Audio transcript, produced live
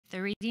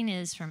The reading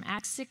is from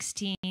Acts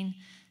 16,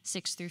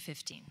 6 through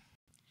 15.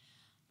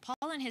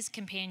 Paul and his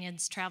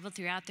companions traveled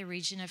throughout the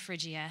region of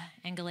Phrygia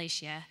and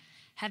Galatia,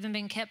 having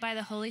been kept by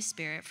the Holy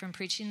Spirit from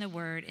preaching the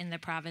word in the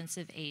province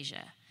of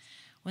Asia.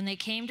 When they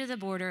came to the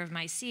border of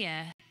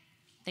Mysia,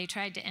 they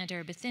tried to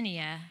enter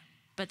Bithynia,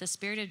 but the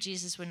Spirit of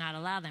Jesus would not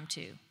allow them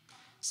to.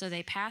 So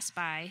they passed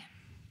by.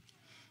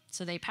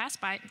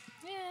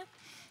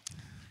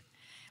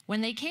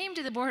 When they came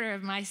to the border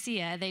of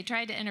Mysia, they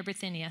tried to enter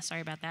Bithynia,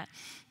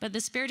 but the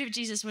Spirit of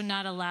Jesus would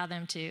not allow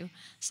them to.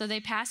 So they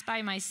passed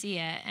by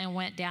Mysia and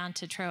went down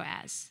to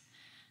Troas.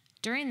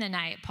 During the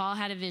night, Paul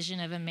had a vision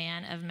of a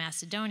man of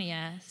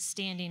Macedonia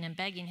standing and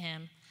begging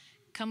him,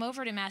 "Come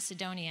over to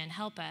Macedonia and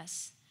help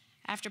us."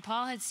 After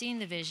Paul had seen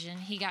the vision,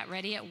 he got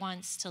ready at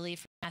once to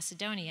leave for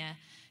Macedonia,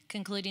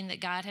 concluding that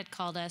God had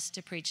called us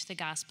to preach the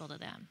gospel to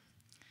them.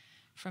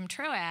 From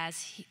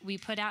Troas, we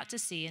put out to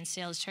sea and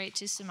sailed straight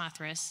to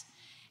Samothrace,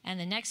 and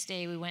the next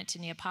day we went to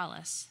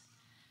Neapolis.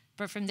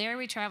 But from there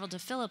we traveled to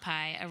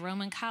Philippi, a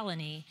Roman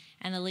colony,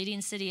 and the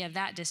leading city of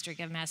that district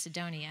of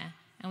Macedonia,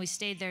 and we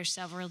stayed there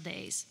several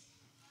days.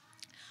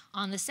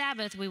 On the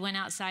Sabbath, we went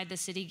outside the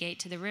city gate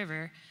to the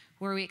river,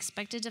 where we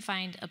expected to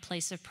find a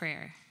place of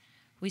prayer.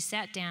 We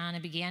sat down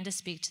and began to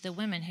speak to the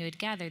women who had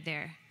gathered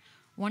there.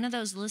 One of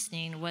those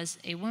listening was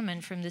a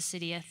woman from the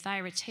city of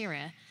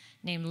Thyatira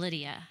named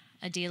Lydia,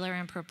 a dealer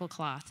in purple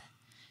cloth.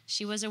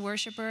 She was a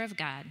worshiper of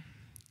God.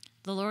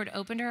 The Lord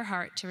opened her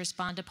heart to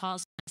respond to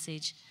Paul's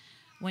message.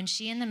 When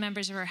she and the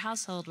members of her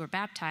household were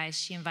baptized,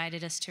 she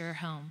invited us to her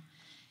home.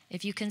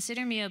 "If you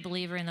consider me a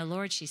believer in the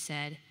Lord," she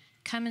said,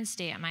 "come and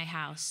stay at my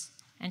house."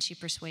 And she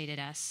persuaded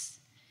us.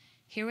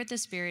 Hear what the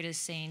Spirit is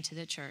saying to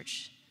the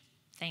church.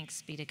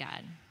 Thanks be to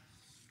God.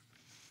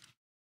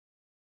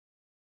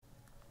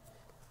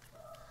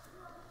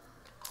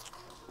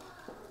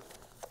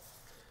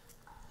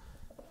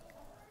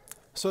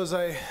 So as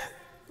I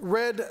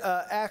read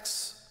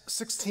Acts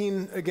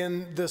 16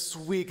 again this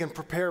week and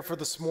prepare for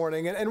this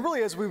morning, and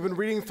really as we've been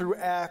reading through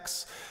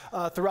Acts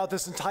throughout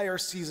this entire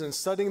season,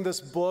 studying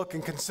this book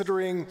and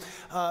considering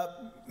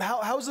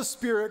how's the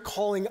Spirit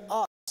calling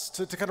us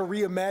to kind of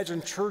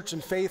reimagine church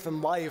and faith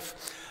and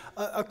life,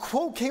 a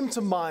quote came to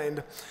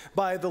mind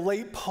by the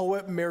late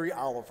poet Mary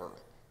Oliver,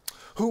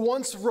 who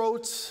once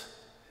wrote,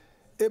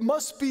 "It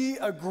must be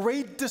a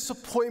great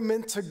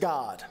disappointment to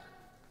God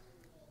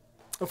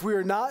if we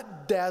are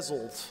not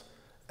dazzled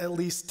at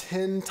least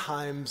 10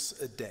 times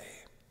a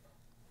day."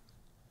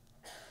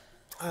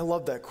 I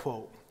love that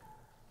quote.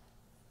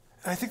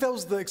 And I think that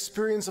was the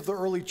experience of the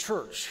early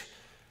church,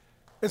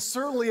 and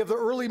certainly of the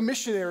early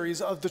missionaries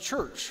of the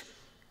church,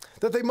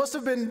 that they must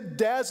have been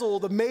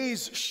dazzled,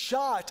 amazed,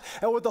 shocked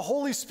at what the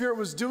Holy Spirit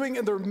was doing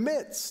in their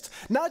midst,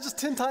 not just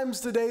 10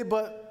 times a day,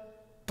 but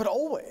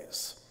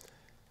always.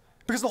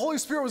 Because the Holy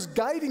Spirit was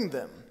guiding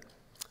them,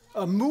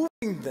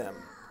 moving them,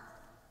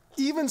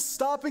 even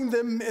stopping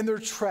them in their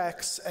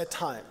tracks at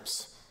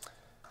times.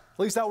 At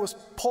least that was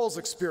Paul's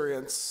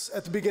experience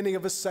at the beginning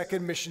of his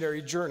second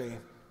missionary journey.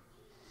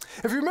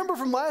 If you remember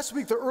from last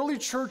week, the early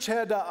church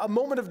had a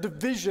moment of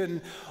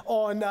division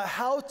on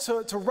how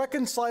to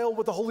reconcile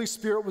what the Holy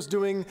Spirit was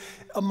doing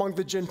among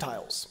the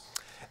Gentiles.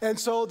 And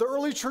so the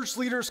early church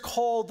leaders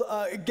called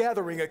a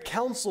gathering, a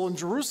council in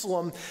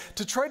Jerusalem,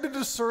 to try to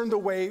discern the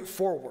way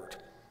forward.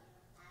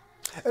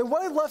 And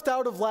what I left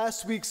out of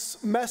last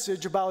week's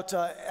message about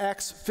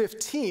Acts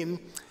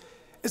 15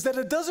 is that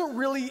it doesn't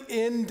really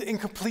end in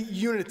complete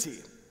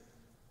unity.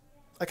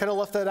 I kind of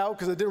left that out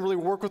because it didn't really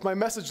work with my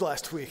message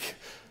last week.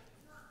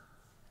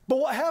 But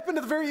what happened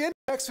at the very end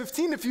of Acts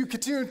 15, if you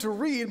continue to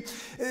read,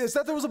 is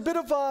that there was a bit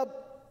of a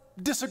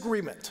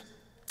disagreement.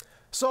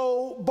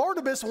 So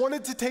Barnabas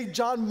wanted to take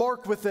John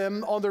Mark with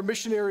them on their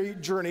missionary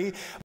journey,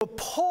 but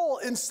Paul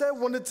instead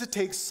wanted to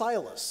take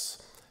Silas.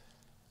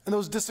 And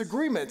those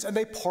disagreements, and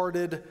they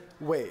parted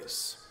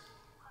ways.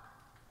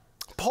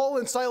 Paul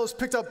and Silas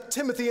picked up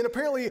Timothy and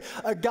apparently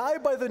a guy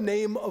by the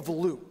name of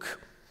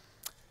Luke.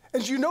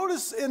 And you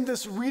notice in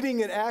this reading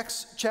in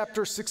Acts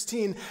chapter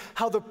 16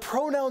 how the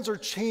pronouns are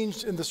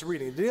changed in this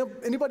reading. Did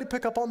anybody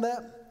pick up on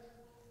that?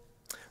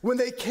 When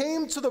they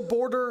came to the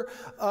border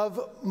of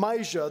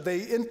Mysia,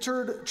 they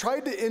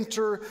tried to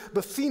enter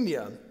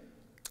Bithynia,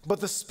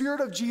 but the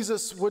Spirit of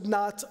Jesus would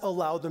not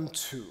allow them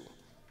to.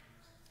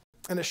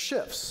 And it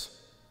shifts.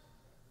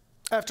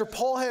 After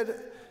Paul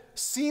had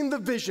seen the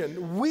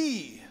vision,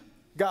 we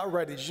got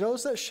ready. Did you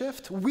notice that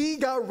shift? We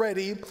got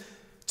ready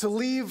to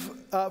leave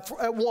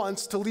at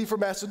once, to leave for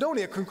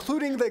Macedonia,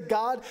 concluding that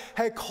God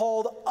had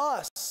called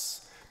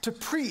us to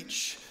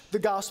preach the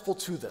gospel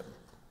to them.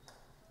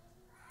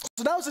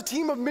 So now it's a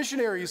team of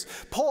missionaries,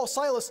 Paul,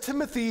 Silas,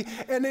 Timothy,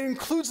 and it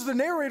includes the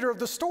narrator of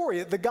the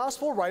story, the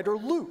gospel writer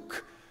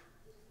Luke.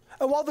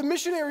 And while the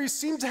missionaries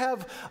seem to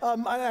have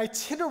an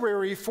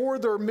itinerary for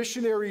their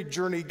missionary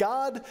journey,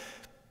 God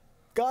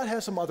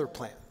has some other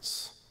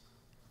plans.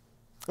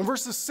 In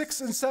verses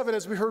 6 and 7,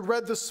 as we heard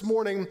read this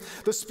morning,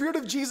 the Spirit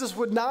of Jesus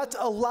would not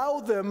allow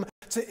them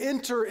to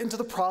enter into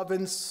the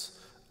province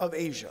of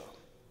Asia.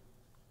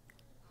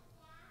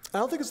 I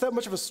don't think it's that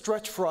much of a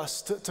stretch for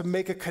us to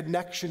make a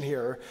connection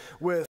here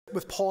with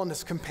Paul and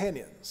his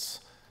companions,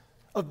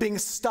 of being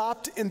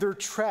stopped in their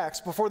tracks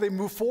before they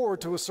move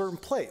forward to a certain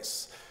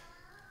place.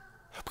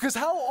 Because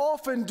how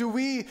often do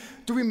we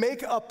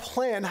make a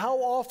plan? How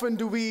often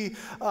do we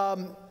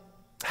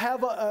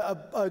have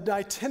an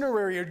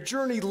itinerary, a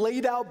journey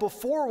laid out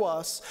before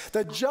us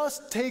that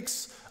just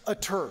takes a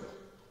turn?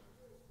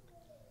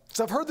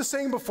 So I've heard the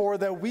saying before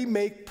that we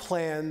make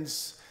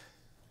plans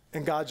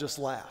and God just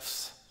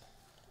laughs,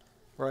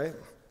 right?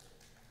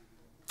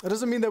 That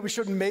doesn't mean that we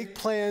shouldn't make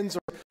plans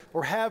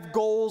or have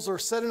goals or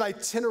set an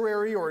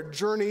itinerary or a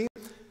journey.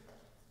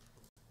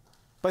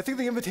 But I think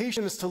the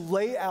invitation is to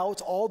lay out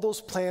all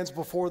those plans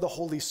before the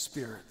Holy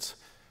Spirit,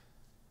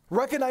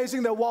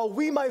 recognizing that while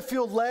we might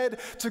feel led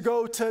to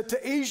go to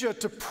Asia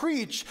to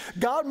preach,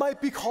 God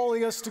might be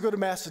calling us to go to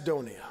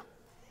Macedonia.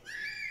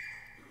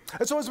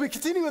 And so as we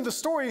continue in the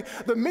story,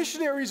 the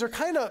missionaries are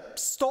kind of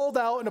stalled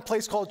out in a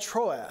place called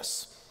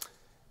Troas.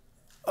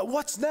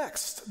 What's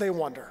next, they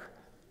wonder.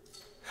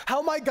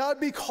 How might God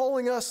be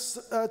calling us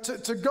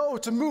to go,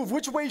 to move?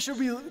 Which way should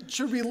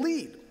we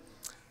lead?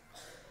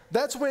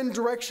 That's when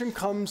direction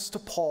comes to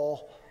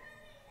Paul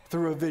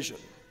through a vision.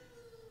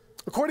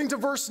 According to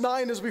verse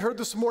 9, as we heard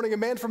this morning, a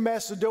man from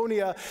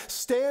Macedonia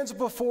stands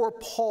before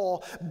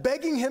Paul,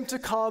 begging him to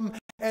come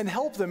and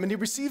help them, and he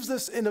receives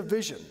this in a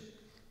vision.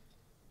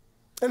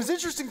 And it's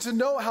interesting to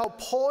note how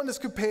Paul and his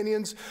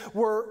companions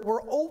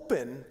were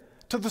open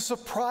to the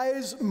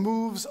surprise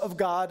moves of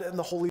God and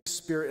the Holy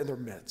Spirit in their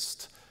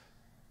midst.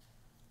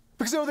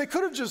 Because they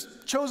could have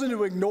just chosen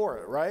to ignore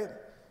it, right?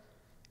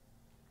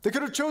 They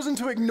could have chosen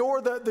to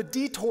ignore the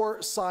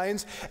detour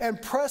signs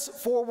and press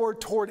forward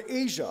toward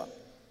Asia.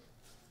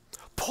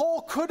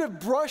 Paul could have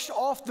brushed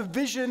off the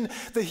vision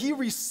that he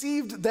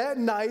received that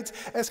night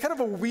as kind of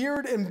a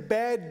weird and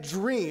bad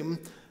dream,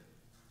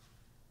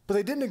 but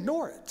they didn't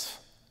ignore it.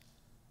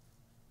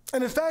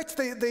 And in fact,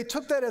 they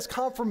took that as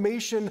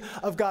confirmation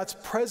of God's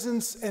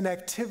presence and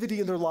activity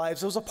in their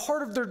lives. It was a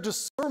part of their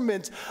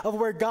discernment of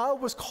where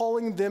God was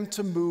calling them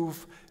to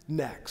move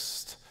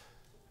next.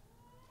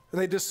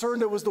 And they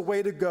discerned it was the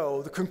way to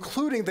go,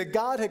 concluding that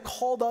God had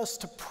called us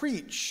to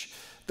preach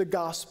the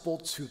gospel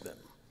to them.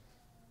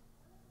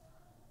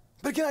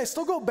 But again, I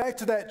still go back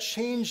to that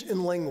change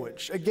in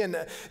language. Again,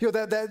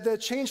 that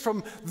change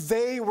from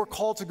they were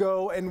called to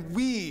go and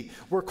we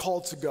were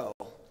called to go.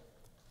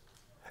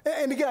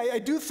 And again, I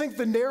do think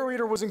the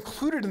narrator was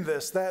included in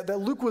this, that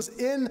Luke was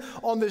in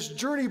on this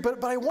journey,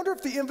 but I wonder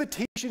if the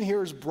invitation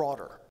here is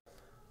broader.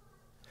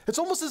 It's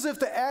almost as if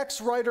the Acts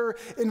writer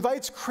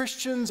invites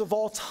Christians of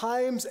all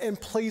times and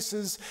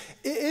places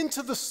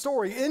into the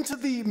story, into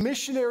the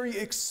missionary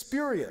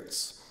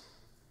experience.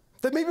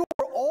 That maybe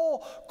we're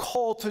all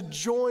called to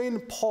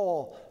join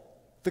Paul,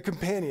 the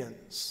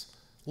companions,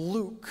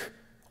 Luke,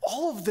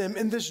 all of them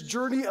in this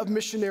journey of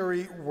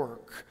missionary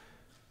work.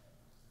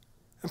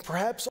 And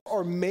perhaps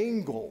our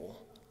main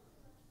goal,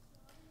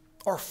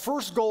 our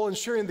first goal in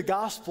sharing the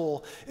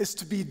gospel, is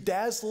to be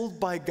dazzled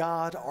by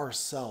God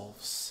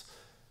ourselves,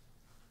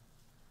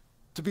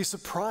 to be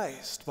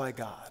surprised by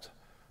God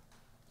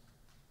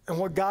and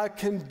what God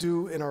can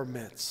do in our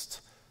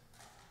midst.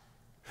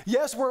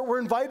 Yes, we're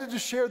invited to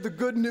share the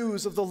good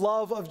news of the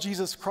love of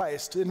Jesus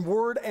Christ in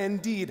word and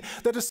deed.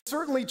 That is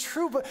certainly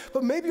true,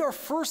 but maybe our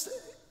first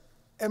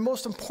and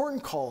most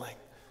important calling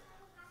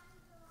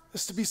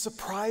is to be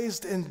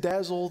surprised and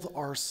dazzled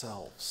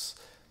ourselves.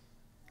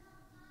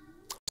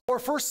 Our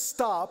first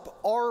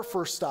stop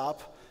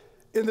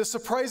in this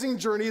surprising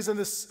journey is in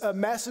this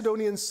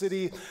Macedonian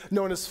city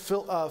known as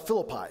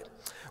Philippi,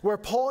 where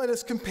Paul and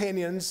his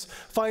companions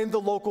find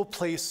the local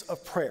place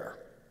of prayer.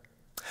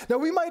 Now,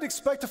 we might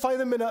expect to find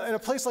them in a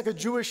place like a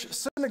Jewish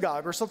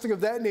synagogue or something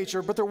of that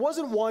nature, but there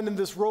wasn't one in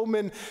this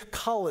Roman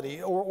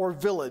colony or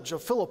village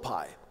of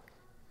Philippi.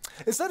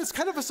 Instead, it's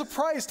kind of a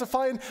surprise to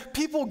find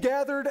people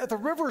gathered at the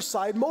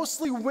riverside,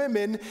 mostly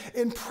women,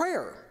 in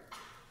prayer.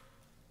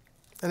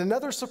 And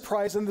another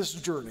surprise in this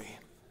journey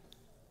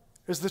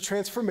is the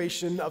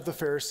transformation of the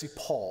Pharisee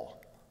Paul,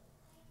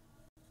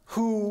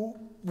 who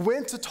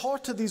went to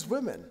talk to these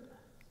women,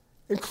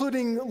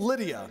 including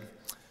Lydia,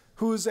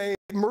 who is a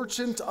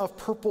merchant of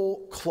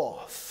purple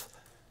cloth.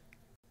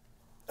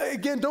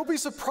 Again, don't be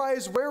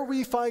surprised where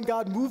we find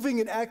God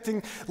moving and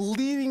acting,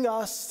 leading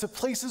us to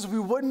places we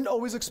wouldn't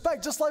always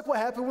expect, just like what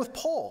happened with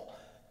Paul.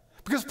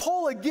 Because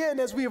Paul, again,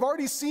 as we have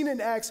already seen in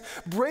Acts,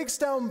 breaks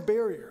down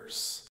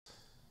barriers,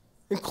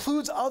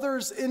 includes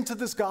others into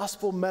this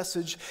gospel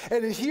message,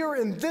 and here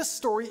in this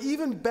story,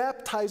 even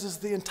baptizes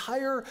the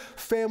entire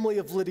family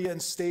of Lydia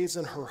and stays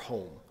in her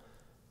home.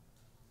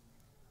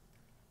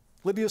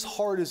 Lydia's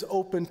heart is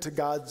open to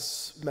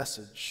God's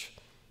message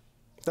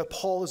that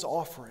Paul is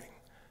offering.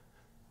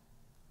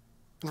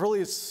 And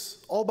really, it's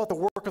all about the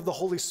work of the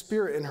Holy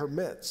Spirit in her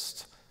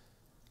midst.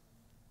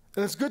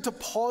 And it's good to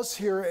pause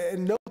here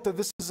and note that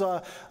this is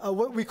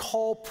what we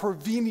call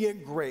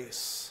prevenient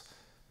grace.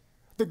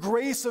 The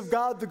grace of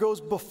God that goes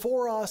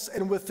before us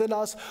and within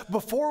us,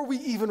 before we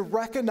even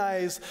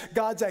recognize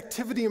God's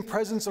activity and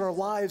presence in our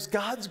lives,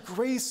 God's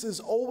grace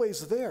is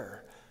always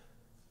there.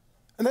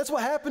 And that's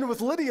what happened with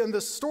Lydia in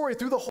this story.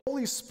 Through the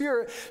Holy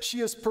Spirit,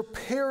 she is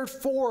prepared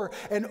for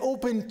and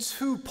open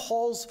to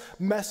Paul's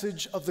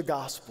message of the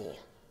gospel.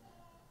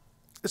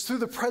 It's through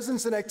the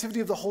presence and activity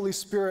of the Holy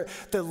Spirit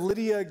that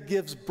Lydia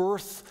gives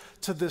birth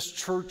to this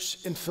church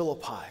in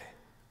Philippi.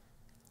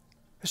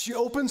 She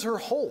opens her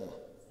home,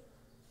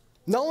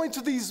 not only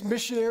to these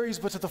missionaries,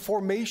 but to the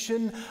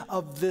formation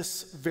of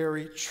this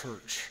very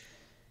church.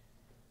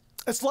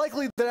 It's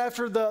likely that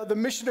after the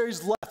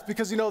missionaries left,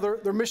 because,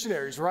 they're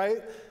missionaries,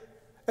 right?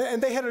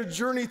 And they had a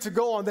journey to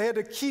go on. They had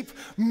to keep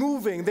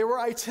moving. They were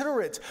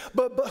itinerant.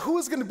 But who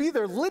was going to be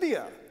there?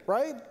 Lydia,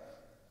 right?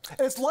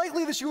 And it's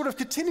likely that she would have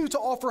continued to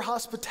offer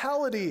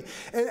hospitality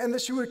and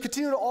that she would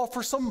continue to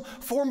offer some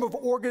form of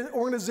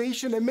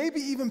organization and maybe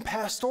even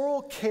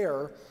pastoral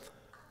care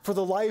for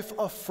the life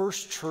of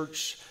First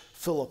Church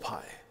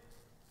Philippi.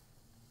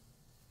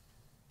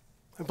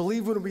 I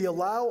believe when we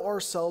allow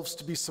ourselves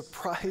to be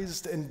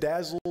surprised and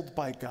dazzled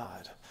by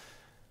God,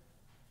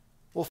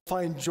 we'll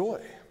find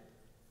joy.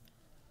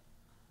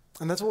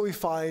 And that's what we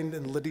find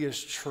in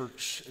Lydia's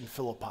church in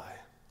Philippi.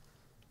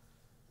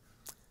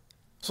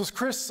 So as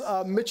Chris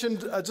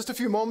mentioned just a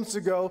few moments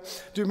ago,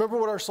 do you remember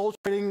what our soul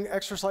training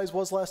exercise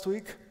was last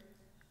week?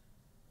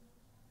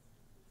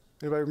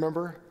 Anybody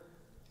remember?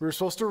 We were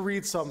supposed to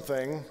read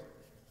something.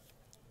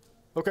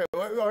 Okay,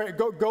 all right,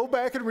 go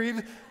back and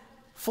read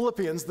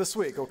Philippians this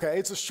week, okay?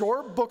 It's a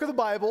short book of the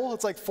Bible.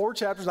 It's like 4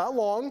 chapters, not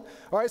long.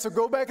 All right, so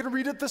go back and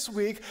read it this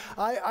week.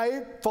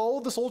 I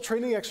followed this whole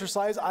training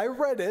exercise. I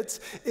read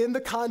it in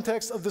the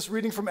context of this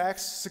reading from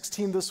Acts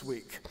 16 this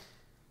week.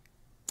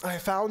 I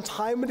found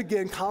time and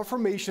again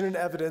confirmation and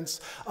evidence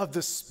of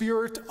the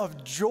spirit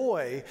of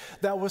joy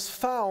that was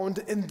found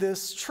in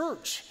this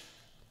church.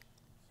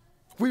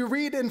 We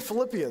read in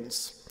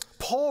Philippians,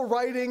 Paul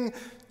writing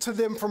to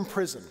them from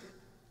prison.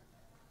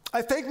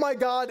 I thank my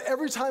God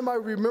every time I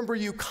remember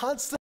you,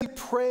 constantly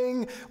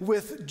praying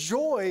with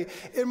joy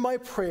in my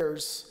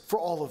prayers for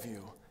all of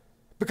you,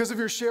 because of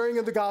your sharing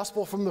in the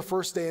gospel from the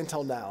first day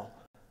until now.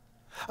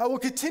 I will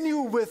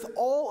continue with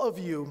all of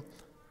you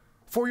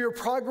for your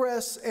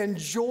progress and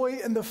joy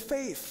in the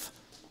faith.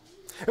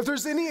 If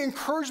there's any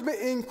encouragement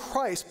in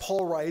Christ,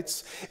 Paul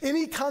writes,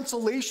 any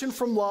consolation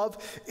from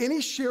love,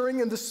 any sharing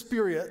in the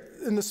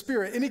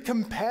Spirit, any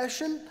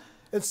compassion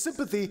and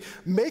sympathy,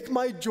 make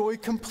my joy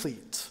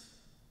complete.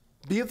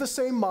 Be of the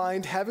same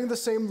mind, having the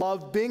same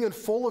love, being in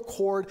full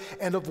accord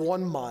and of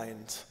one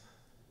mind.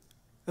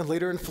 And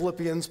later in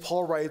Philippians,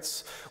 Paul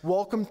writes,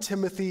 welcome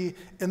Timothy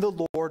in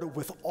the Lord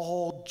with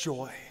all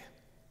joy.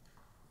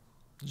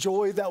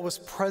 Joy that was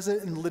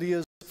present in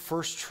Lydia's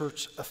first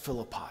church of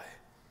Philippi.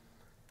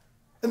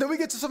 And then we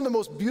get to some of the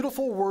most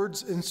beautiful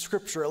words in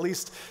Scripture, at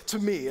least to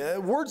me.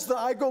 Words that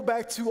I go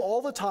back to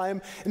all the time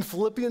in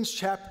Philippians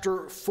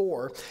chapter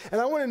 4.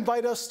 And I want to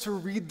invite us to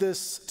read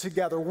this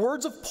together.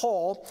 Words of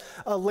Paul,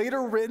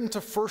 later written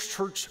to First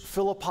Church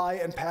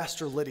Philippi and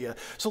Pastor Lydia.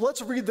 So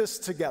let's read this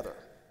together.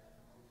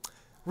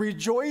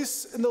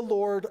 Rejoice in the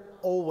Lord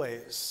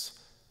always.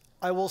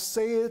 I will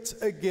say it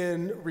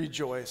again,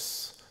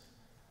 rejoice.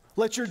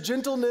 Let your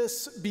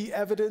gentleness be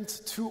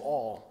evident to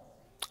all.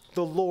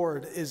 The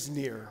Lord is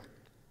near.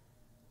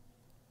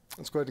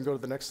 Let's go ahead and go to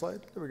the next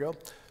slide. There we go.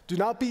 Do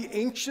not be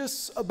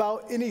anxious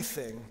about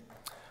anything,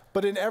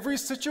 but in every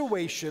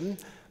situation,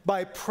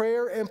 by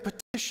prayer and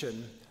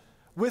petition,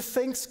 with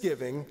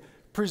thanksgiving,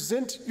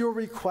 present your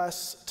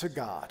requests to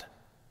God.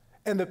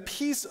 And the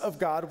peace of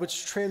God,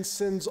 which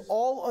transcends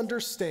all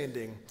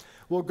understanding,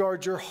 will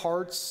guard your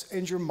hearts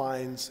and your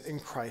minds in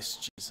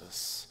Christ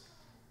Jesus.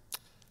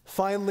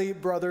 Finally,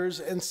 brothers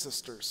and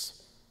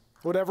sisters,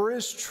 whatever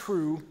is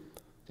true,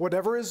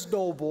 whatever is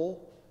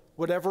noble,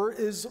 whatever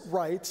is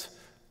right,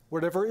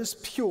 whatever is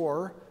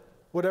pure,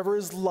 whatever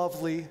is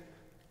lovely,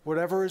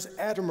 whatever is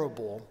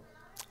admirable,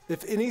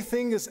 if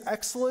anything is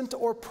excellent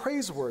or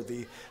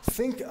praiseworthy,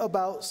 think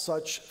about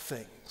such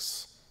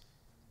things.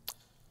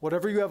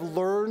 Whatever you have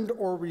learned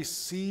or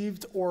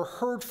received or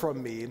heard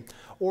from me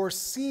or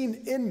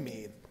seen in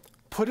me,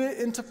 put it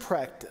into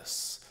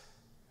practice,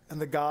 and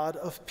the God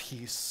of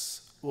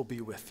peace will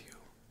be with you.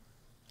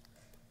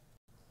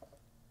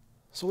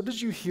 So what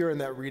did you hear in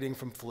that reading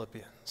from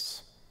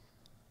Philippians?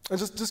 And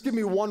just give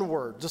me one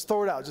word. Just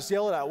throw it out. Just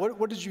yell it out.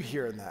 What did you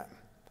hear in that?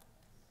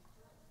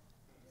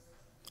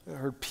 I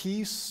heard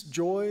peace,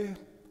 joy.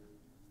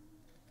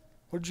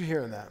 What did you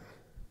hear in that?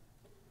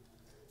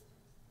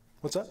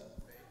 What's that?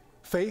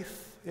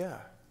 Faith. Yeah.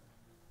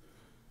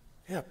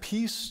 Yeah,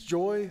 peace,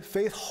 joy,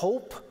 faith,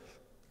 hope,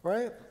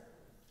 right?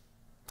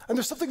 And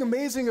there's something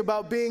amazing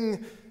about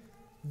being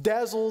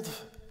dazzled,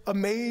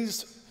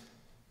 amazed,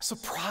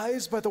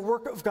 surprised by the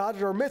work of God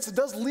in our midst. It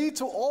does lead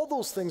to all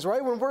those things,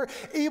 right? When we're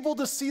able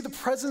to see the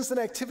presence and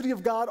activity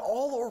of God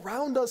all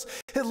around us,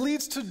 it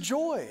leads to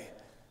joy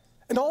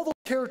and all those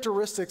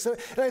characteristics. And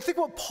I think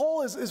what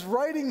Paul is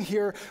writing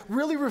here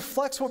really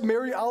reflects what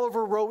Mary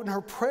Oliver wrote in her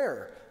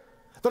prayer.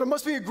 That it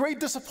must be a great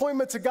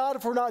disappointment to God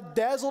if we're not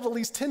dazzled at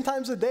least 10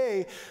 times a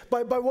day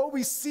by what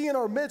we see in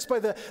our midst, by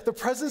the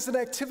presence and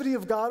activity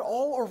of God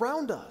all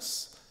around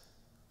us.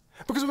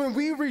 Because when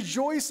we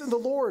rejoice in the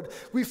Lord,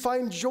 we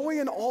find joy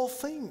in all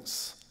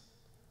things.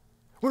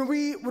 When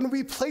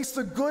we place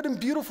the good and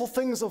beautiful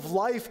things of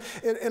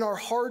life in our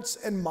hearts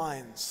and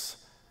minds,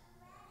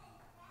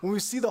 when we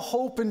see the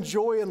hope and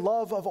joy and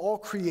love of all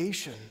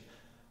creation,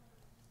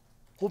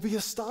 we'll be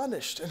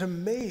astonished and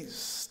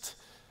amazed.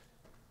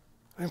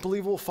 I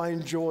believe we'll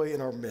find joy in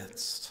our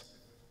midst.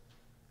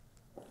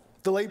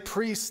 The late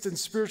priest and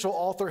spiritual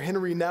author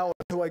Henry Nouwen,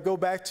 who I go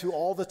back to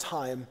all the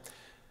time,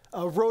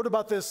 wrote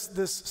about this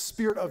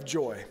spirit of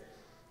joy.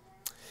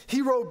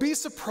 He wrote, "Be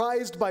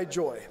surprised by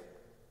joy.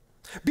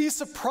 Be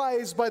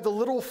surprised by the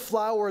little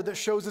flower that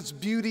shows its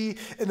beauty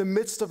in the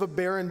midst of a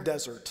barren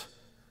desert.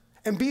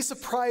 And be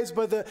surprised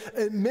by the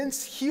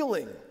immense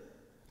healing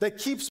that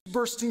keeps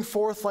bursting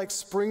forth like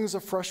springs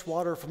of fresh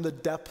water from the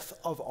depth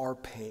of our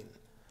pain."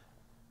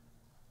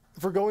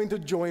 If we're going to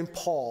join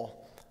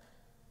Paul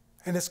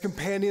and his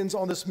companions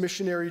on this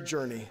missionary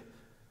journey,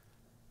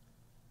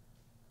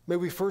 may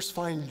we first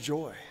find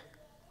joy.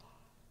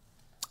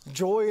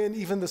 Joy in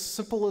even the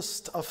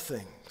simplest of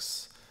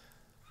things.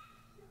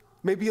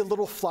 Maybe a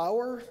little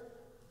flower,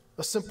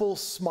 a simple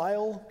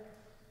smile,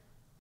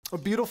 a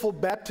beautiful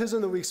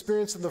baptism that we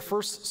experienced in the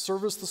first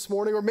service this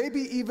morning, or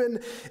maybe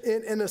even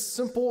in a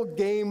simple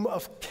game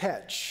of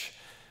catch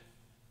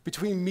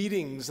between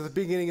meetings at the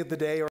beginning of the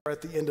day or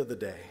at the end of the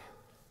day.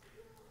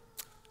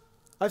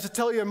 I have to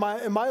tell you, in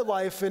my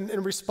life,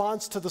 in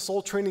response to the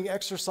soul training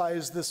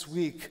exercise this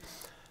week,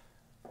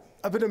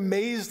 I've been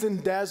amazed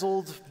and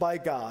dazzled by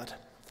God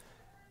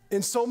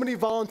in so many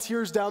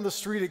volunteers down the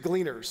street at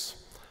Gleaners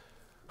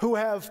who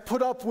have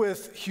put up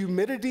with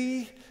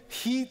humidity,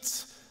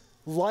 heat,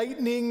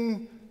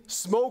 lightning,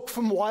 smoke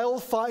from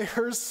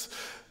wildfires,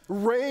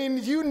 rain,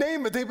 you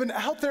name it. They've been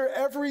out there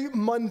every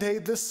Monday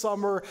this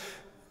summer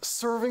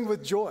serving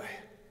with joy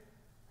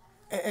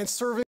and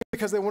serving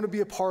because they want to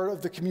be a part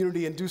of the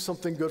community and do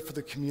something good for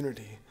the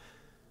community.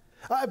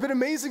 I've been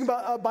amazing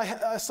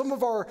by some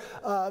of our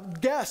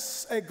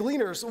guests at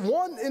Gleaners.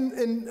 One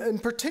in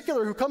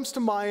particular who comes to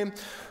mind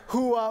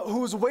who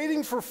was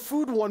waiting for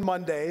food one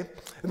Monday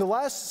in the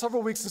last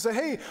several weeks and said,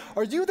 "Hey,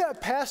 are you that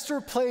pastor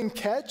playing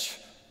catch?"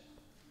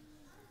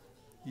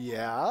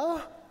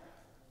 "Yeah."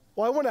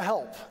 "Well, I want to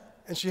help."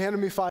 And she handed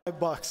me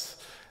 $5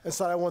 and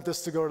said, "I want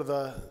this to go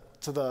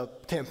to the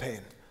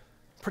campaign."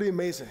 Pretty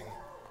amazing.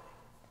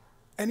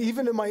 And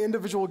even in my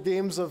individual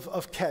games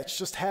of catch,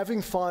 just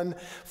having fun,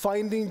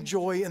 finding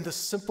joy in the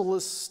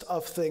simplest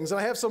of things.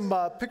 And I have some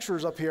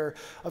pictures up here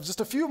of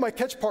just a few of my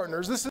catch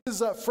partners. This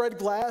is Fred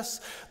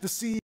Glass, the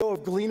CEO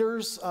of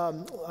Gleaners,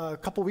 a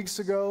couple weeks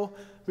ago.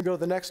 We go to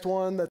the next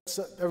one. That's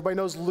everybody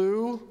knows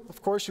Lou.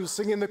 Of course, she was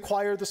singing in the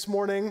choir this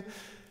morning.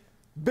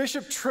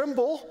 Bishop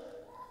Trimble,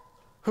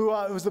 who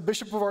was the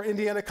bishop of our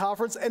Indiana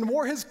conference and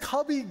wore his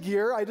Cubby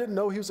gear. I didn't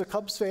know he was a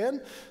Cubs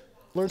fan.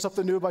 Learn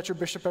something new about your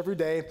bishop every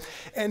day.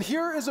 And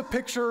here is a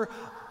picture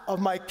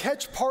of my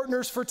catch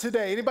partners for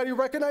today. Anybody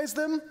recognize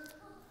them?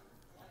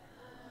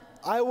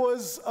 I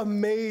was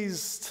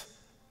amazed,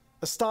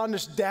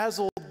 astonished,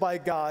 dazzled by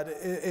God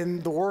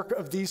in the work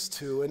of these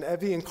two, and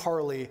Evie and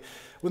Carly,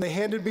 when they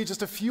handed me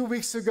just a few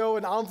weeks ago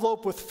an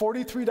envelope with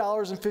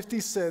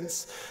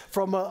 $43.50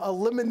 from a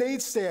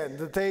lemonade stand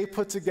that they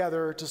put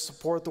together to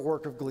support the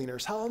work of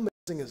Gleaners. How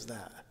amazing is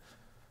that?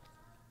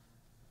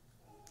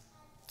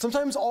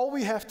 Sometimes all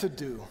we have to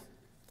do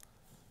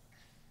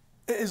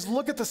is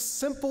look at the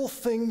simple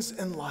things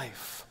in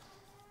life,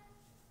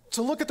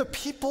 to look at the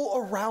people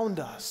around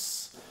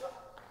us,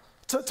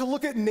 to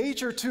look at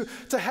nature,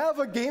 to have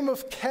a game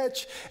of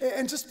catch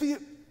and just be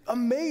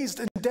amazed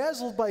and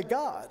dazzled by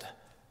God.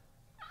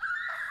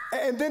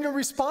 And then in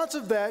response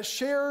of that,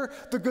 share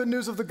the good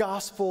news of the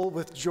gospel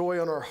with joy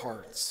on our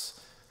hearts.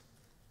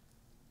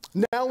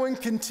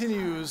 Nouwen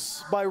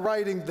continues by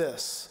writing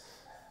this: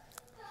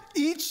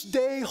 "Each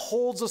day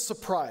holds a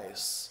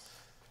surprise,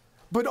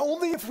 but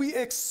only if we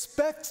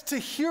expect to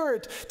hear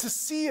it, to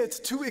see it,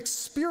 to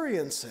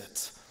experience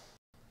it.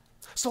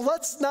 So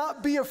let's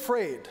not be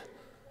afraid."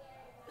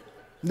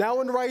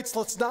 Nouwen writes,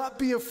 let's not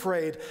be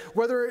afraid,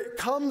 whether it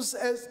comes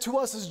to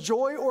us as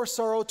joy or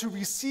sorrow, to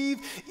receive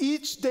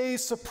each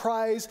day's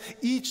surprise,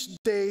 each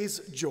day's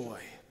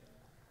joy.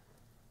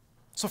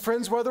 So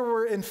friends, whether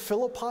we're in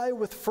Philippi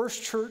with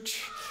First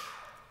Church,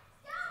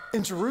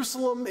 in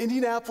Jerusalem,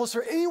 Indianapolis,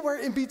 or anywhere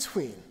in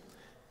between,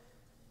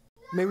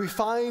 may we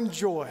find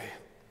joy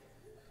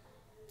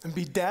and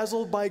be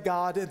dazzled by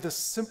God in the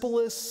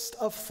simplest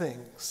of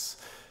things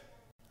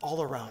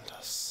all around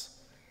us.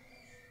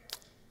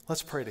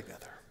 Let's pray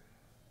together.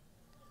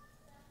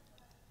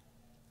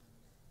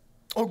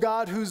 Oh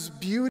God, whose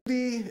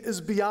beauty is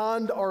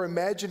beyond our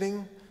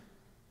imagining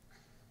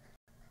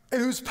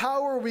and whose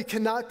power we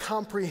cannot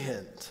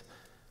comprehend,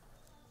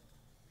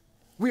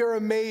 we are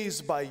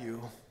amazed by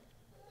you.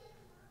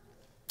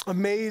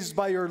 Amazed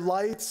by your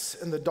lights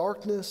in the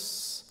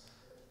darkness,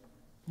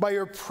 by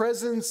your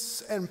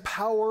presence and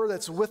power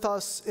that's with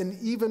us in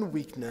even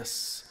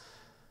weakness,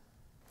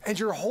 and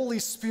your Holy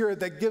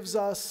Spirit that gives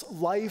us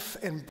life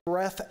and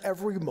breath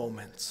every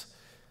moment.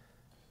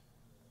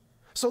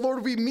 So,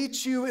 Lord, we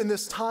meet you in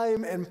this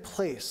time and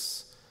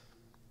place.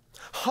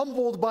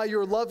 Humbled by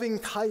your loving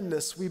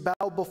kindness, we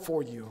bow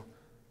before you.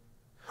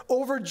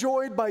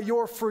 Overjoyed by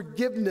your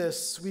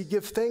forgiveness, we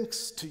give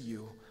thanks to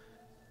you.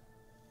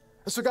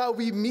 And so, God,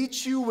 we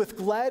meet you with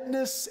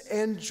gladness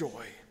and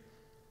joy.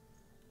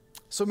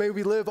 So may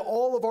we live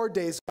all of our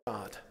days,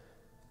 God,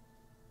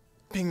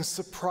 being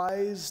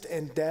surprised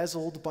and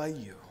dazzled by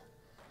you.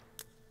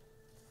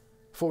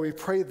 For we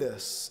pray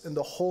this in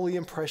the holy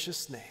and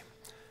precious name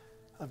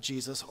of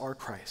Jesus our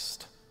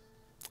Christ.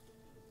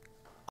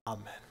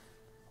 Amen.